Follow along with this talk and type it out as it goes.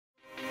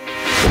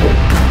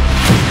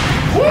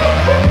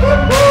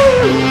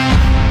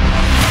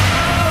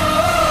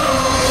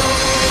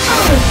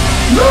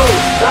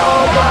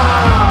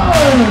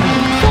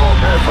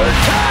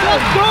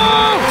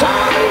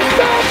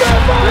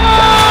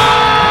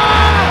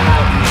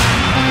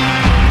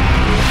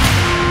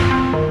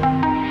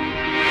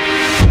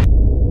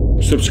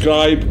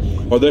subscribe,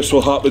 or this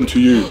will happen to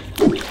you.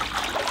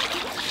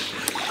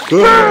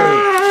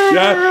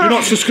 Yeah, you're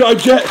not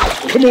subscribed yet?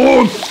 Come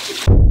on!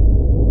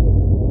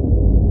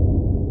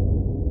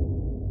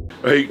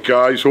 Right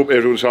guys, hope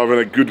everyone's having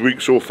a good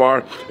week so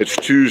far. It's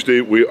Tuesday,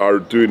 we are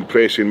doing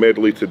pressing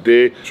medley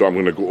today. So I'm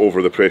going to go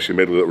over the pressing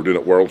medley that we're doing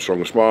at World's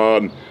Strongest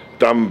Man,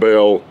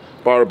 dumbbell,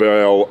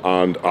 barbell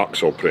and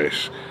axle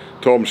press.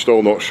 Tom's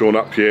still not shown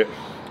up yet.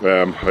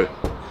 I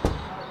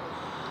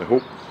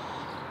hope...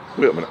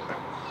 Wait a minute.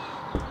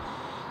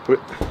 Wait,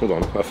 hold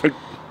on, I think...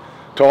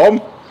 Tom?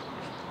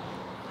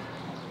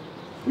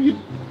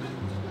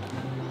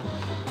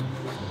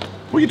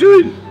 What are you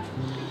doing?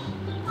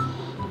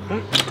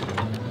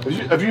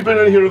 Have you been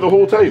in here the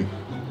whole time?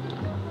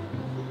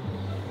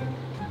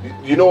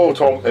 You know,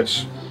 Tom,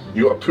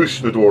 you got to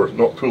push the door,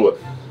 not pull it,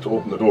 to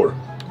open the door.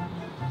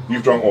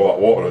 You've drunk all that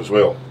water as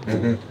well.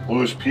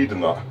 Lewis peed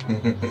in that.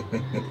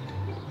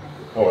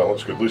 Oh well,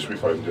 that's good, at least we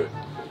found you.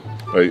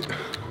 Right,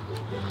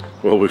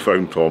 well we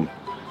found Tom.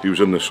 He was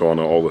in the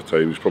sauna all the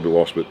time, he's probably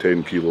lost about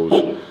 10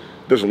 kilos.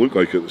 Doesn't look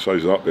like it, the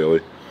size of that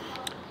belly.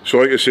 So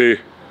like I say,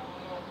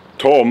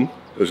 Tom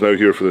is now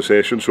here for the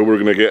session, so we're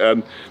going to get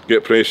in,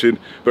 get pressing.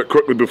 But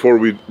quickly before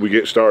we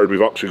get started,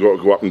 we've actually got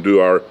to go up and do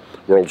our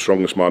World's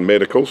Strongest Man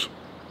medicals.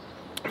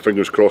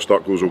 Fingers crossed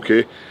that goes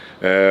okay.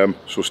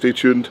 So stay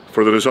tuned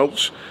for the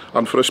results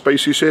and for a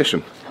spicy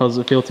session. How does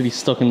it feel to be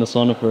stuck in the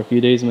sauna for a few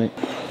days, mate?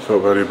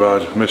 Felt very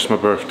bad, missed my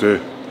birthday,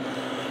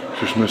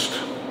 just missed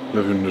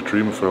living the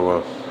dream for a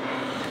while.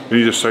 You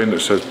need a sign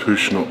that says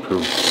push, not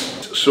pull.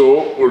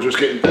 So we're just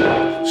getting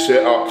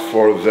set up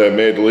for the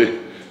medley.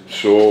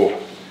 So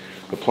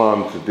the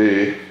plan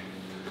today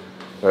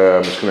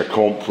is kind of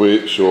comp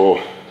weight, so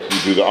we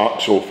do the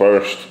axle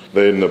first,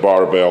 then the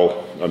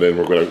barbell, and then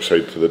we're going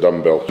outside to the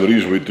dumbbell. The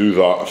reason we do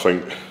that, I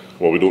think,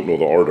 well, we don't know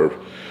the order,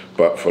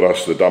 but for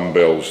us the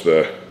dumbbell's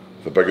the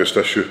biggest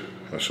issue,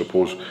 I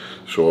suppose.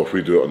 So if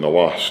we do it on the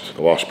last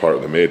part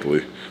of the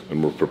medley,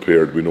 then we're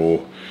prepared. We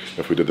know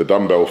if we did the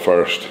dumbbell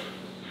first,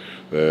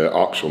 the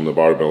axle and the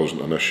barbell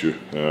isn't an issue.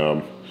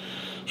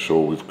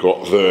 So we've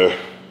got the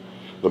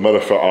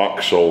Mirafit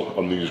axle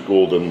on these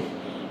golden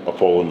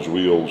Apollon's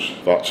wheels.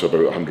 That's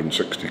about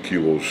 160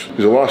 kilos.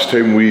 The last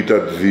time we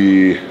did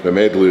the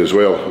medley as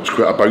well, it was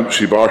quite a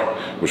bouncy bar,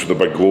 which with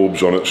the big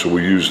globes on it, so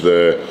we use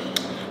the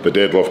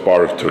deadlift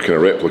bar to kind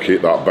of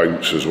replicate that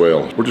bounce as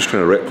well. We're just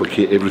trying to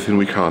replicate everything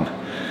we can.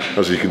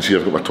 As you can see,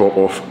 I've got my top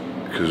off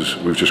because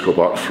we've just got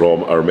back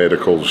from our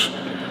medicals.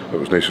 It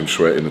was nice and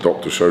sweaty in the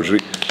doctor's surgery.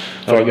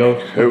 There we go.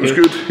 It was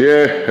good,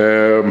 yeah.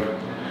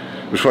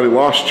 It was funny,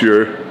 last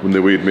year when they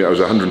weighed me I was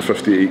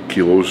 158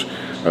 kilos.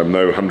 I'm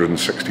now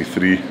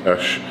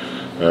 163-ish,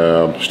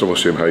 still the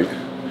same height.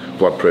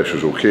 Blood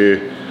pressure's okay.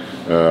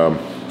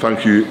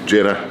 Thank you,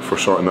 Jenna, for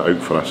sorting that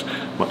out for us.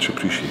 Much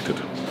appreciated.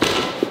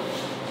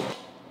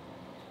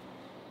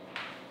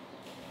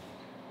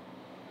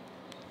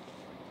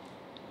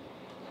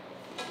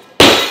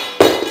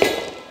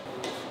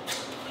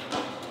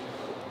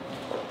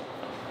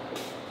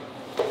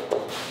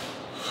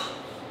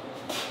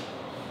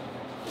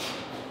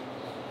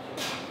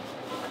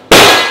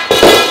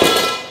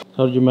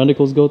 How did your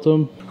medicals go,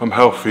 Tom? I'm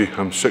healthy,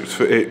 I'm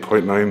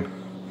 6'8.9",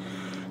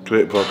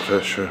 great blood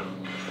pressure,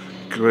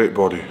 great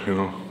body, you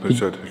know. They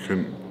said they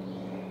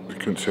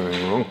couldn't say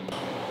anything wrong.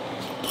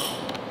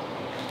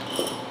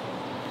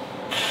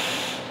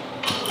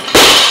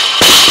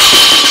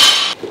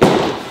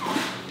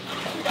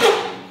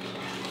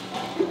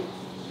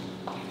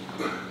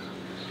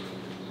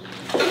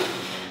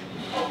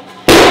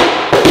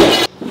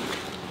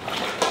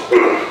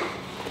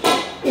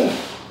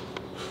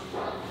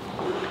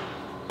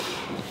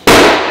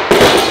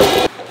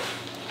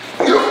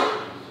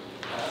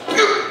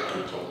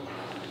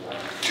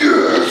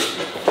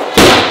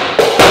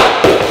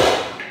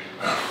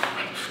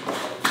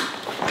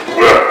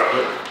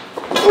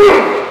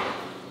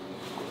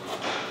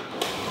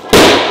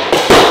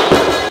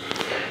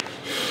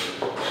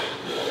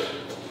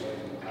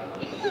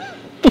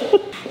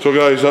 So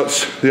guys,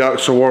 that's the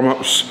axle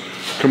warm-ups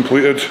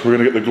completed. We're going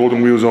to get the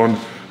golden wheels on,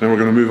 then we're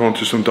going to move on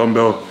to some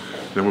dumbbell,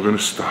 then we're going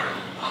to start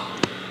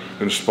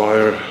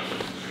inspire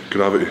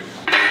gravity.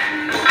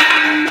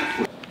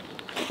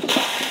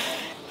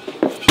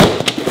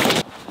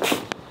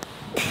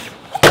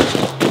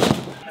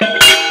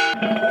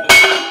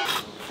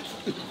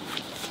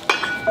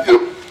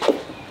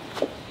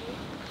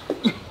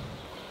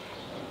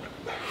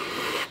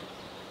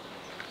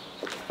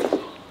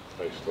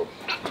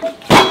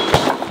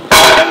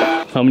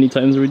 How many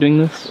times are we doing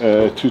this?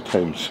 2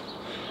 times.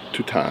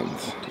 2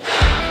 times.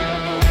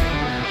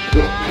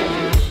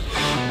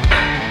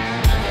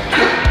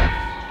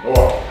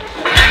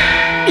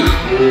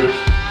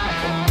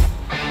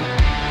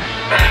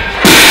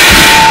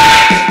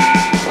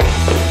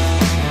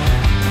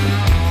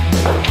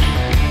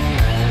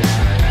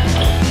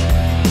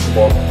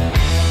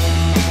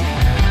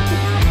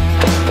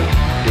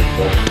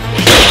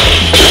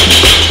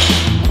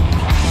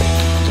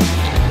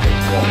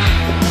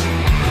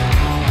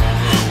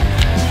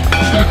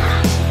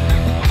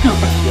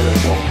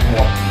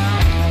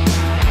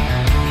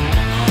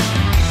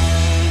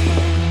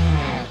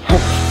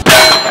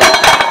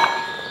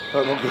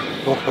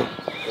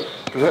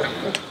 Is it?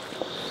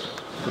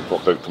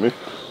 Walked out to me.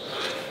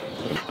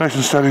 Nice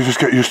and steady, just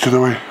get used to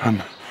the way,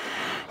 and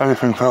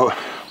everything felt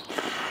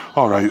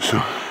alright,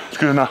 so it's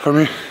good enough for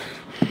me.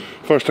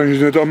 First time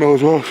using a dumbbell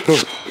as well, so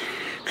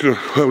could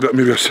have held it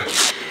maybe a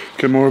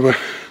second more, but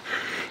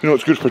you know,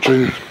 it's good for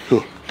training,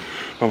 so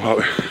I'm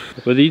happy.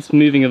 With these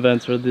moving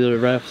events, are the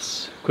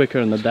refs quicker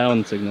in the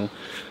down signal?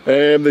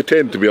 They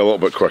tend to be a little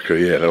bit quicker,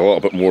 yeah, they're a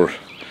little bit more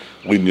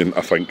lenient,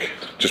 I think,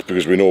 just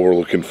because we know we're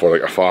looking for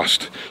like a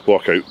fast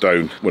lockout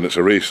down. When it's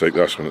a race like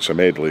this, when it's a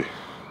medley,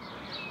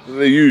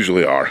 they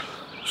usually are,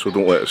 so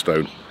don't let us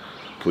down,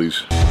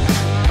 please.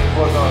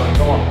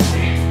 Come on.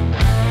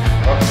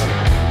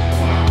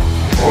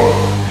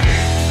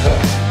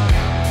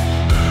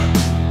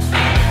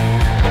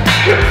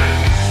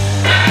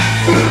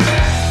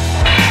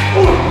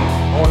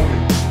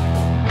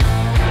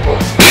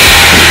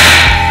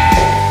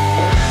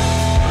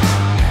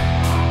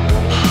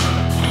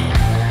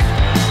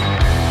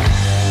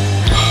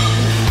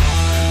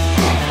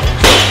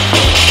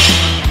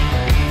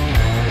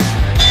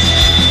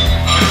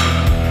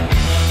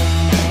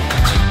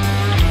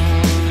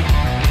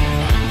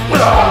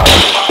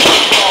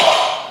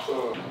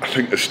 I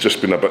think it's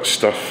just been a bit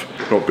stiff,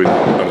 not been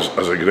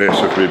as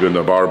aggressive maybe in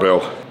the barbell.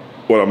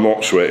 When I'm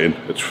not sweating,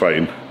 it's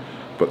fine,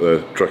 but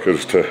the trick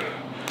is to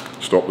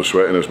stop the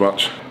sweating as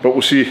much. But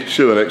we'll see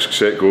how the next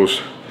set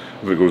goes.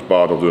 If it goes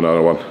bad, I'll do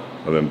another one,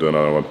 and then do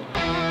another one.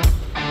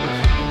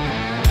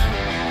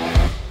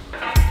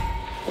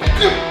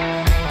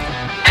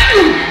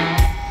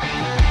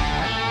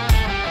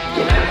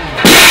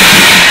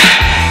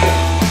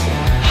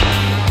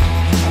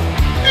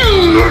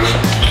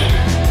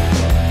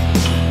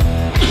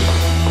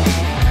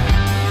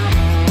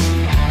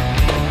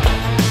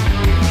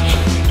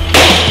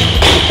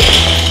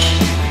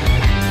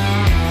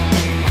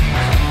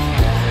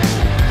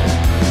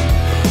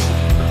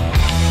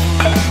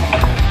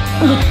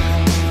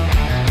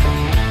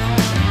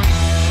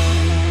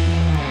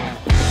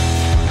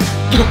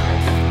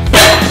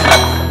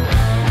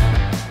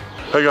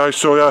 Hey guys,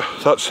 so yeah,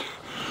 that's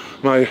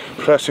my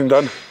pressing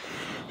done.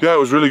 Yeah, it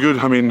was really good.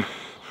 I mean,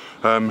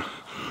 I'm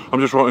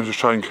just wanting to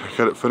try and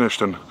get it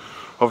finished, and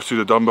obviously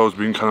the dumbbell's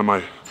been kind of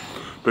my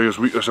biggest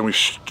weakness, and we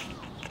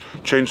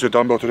changed the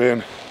dumbbell today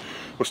and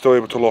we're still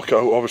able to lock it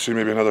out. Obviously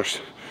maybe another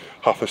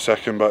half a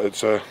second, but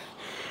it's you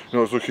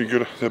know, it's looking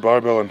good, the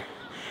barbell, and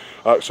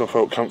axle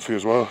felt comfy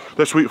as well.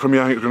 This week for me,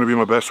 I think it's going to be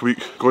my best week.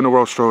 Going to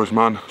World's Strongest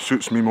Man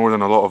suits me more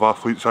than a lot of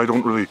athletes. I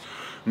don't really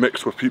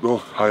mix with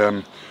people.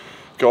 I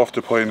get off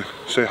the plane,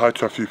 say hi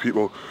to a few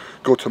people,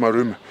 go to my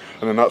room,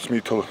 and then that's me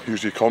till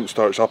usually comp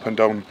starts, up and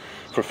down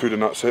for food,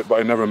 and that's it. But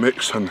I never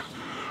mix, and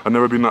I've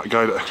never been that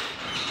guy that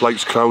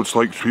likes crowds,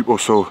 likes people,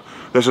 so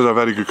this is a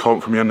very good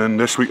comp for me. And then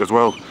this week as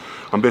well,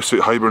 I'm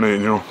basically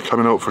hibernating, you know,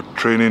 coming out for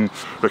training,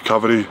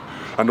 recovery,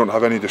 and don't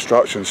have any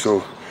distractions. So,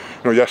 you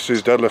know,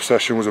 yesterday's deadlift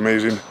session was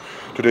amazing,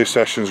 today's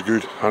session is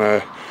good, and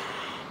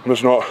I'm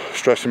just not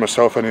stressing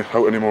myself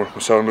out anymore.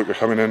 Myself and Luke are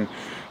coming in,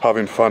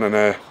 having fun, and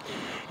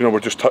you know, we're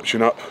just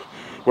touching up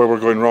where we're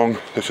going wrong.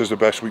 This is the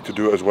best week to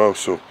do it as well,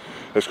 so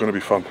it's going to be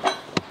fun.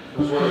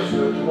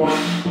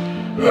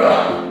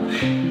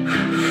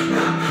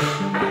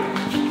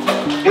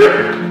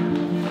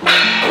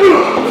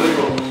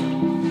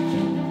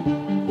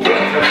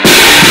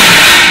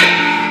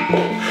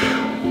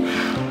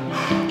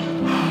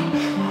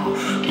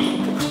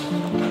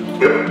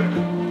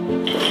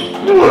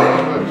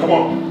 Come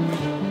on.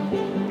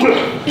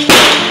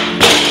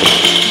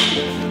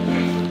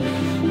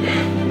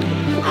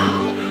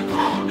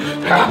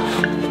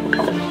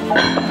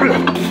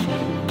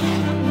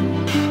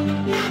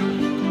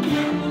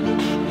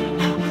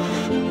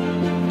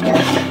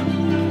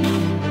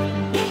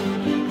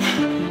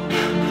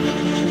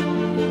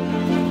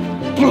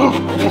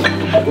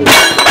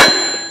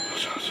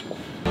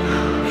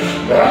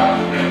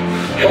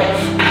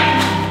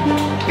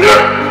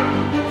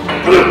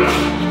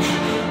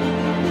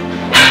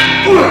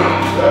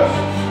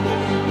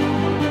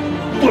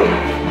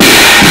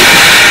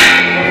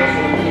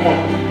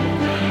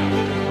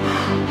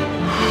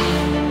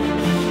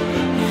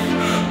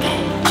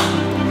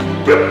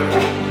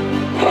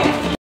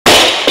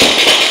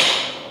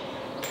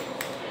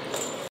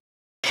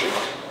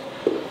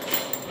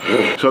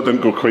 So that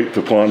didn't go quite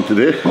to plan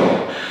today,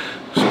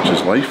 such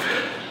is life.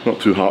 Not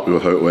too happy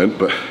with how it went,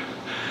 but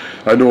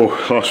I know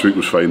last week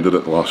was fine, did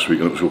it last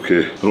week, and it was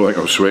okay. I don't think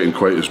I was sweating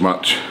quite as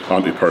much.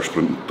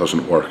 Antiperspirant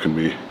doesn't work in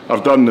me.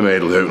 I've done the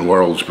medley out in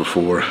Worlds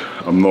before.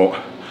 I'm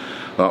not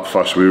that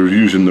fussed. We were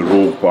using the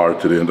roll bar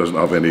today and it doesn't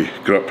have any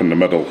grip in the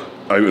middle.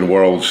 Out in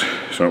Worlds,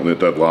 certainly it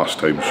did last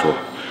time, so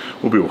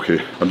we'll be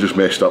okay. I'm just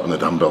messed up in the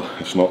dumbbell.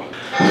 It's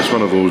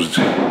one of those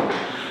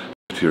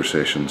tier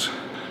sessions.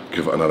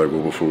 Give it another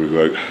go before we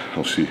go out.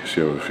 I'll see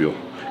how we feel.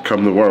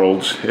 Come the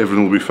Worlds,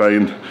 everything will be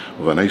fine.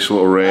 We'll have a nice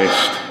little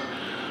rest.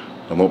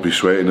 I'll not be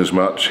sweating as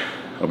much.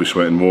 I'll be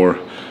sweating more,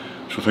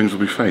 so things will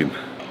be fine.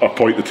 A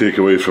point to take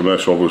away from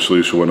this,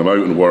 obviously, so when I'm out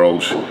in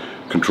Worlds,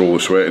 control the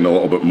sweating a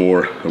little bit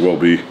more. There will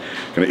be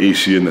kind of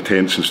AC in the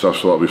tents and stuff,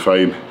 so that'll be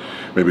fine.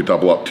 maybe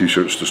double up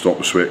t-shirts to stop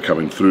the sweat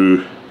coming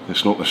through.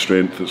 It's not the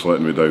strength that's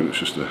letting me down, it's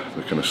just the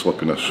kind of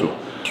slippiness. So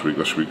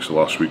this week's the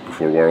last week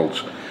before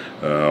Worlds.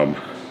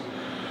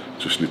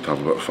 Just need to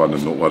have a bit of fun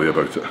and not worry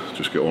about it.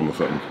 Just get on with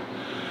it and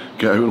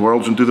get out in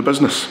Worlds and do the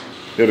business.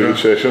 You had a good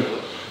session?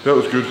 Yeah, it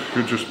was good.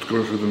 Good just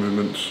going through the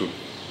movements. So.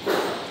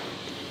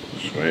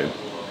 Just waiting.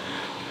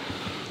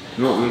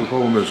 You know what the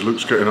problem is?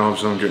 Luke's getting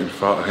abs and I'm getting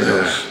fat. I think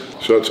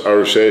that's... So that's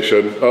our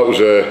session. That was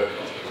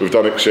we've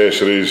done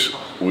accessories.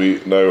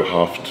 We now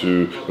have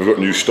to. We've got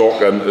new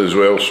stock in as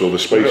well. So the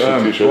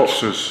spicy t-shirts.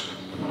 Boxes.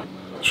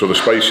 So the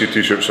spicy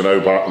t-shirts are now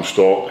back in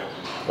stock.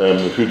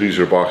 The hoodies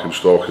are back in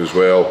stock as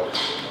well.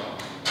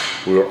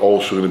 We're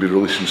also going to be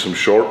releasing some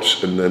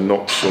shorts in the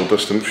not so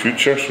distant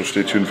future. So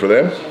stay tuned for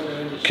them.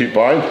 Keep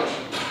buying.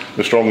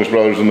 The strongest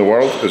brothers in the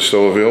world is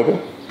still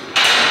available.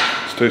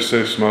 Stay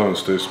safe, smile and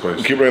stay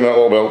spicy. Keep ringing that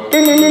little bell.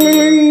 Ding, ding, ding,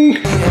 ding,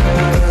 ding.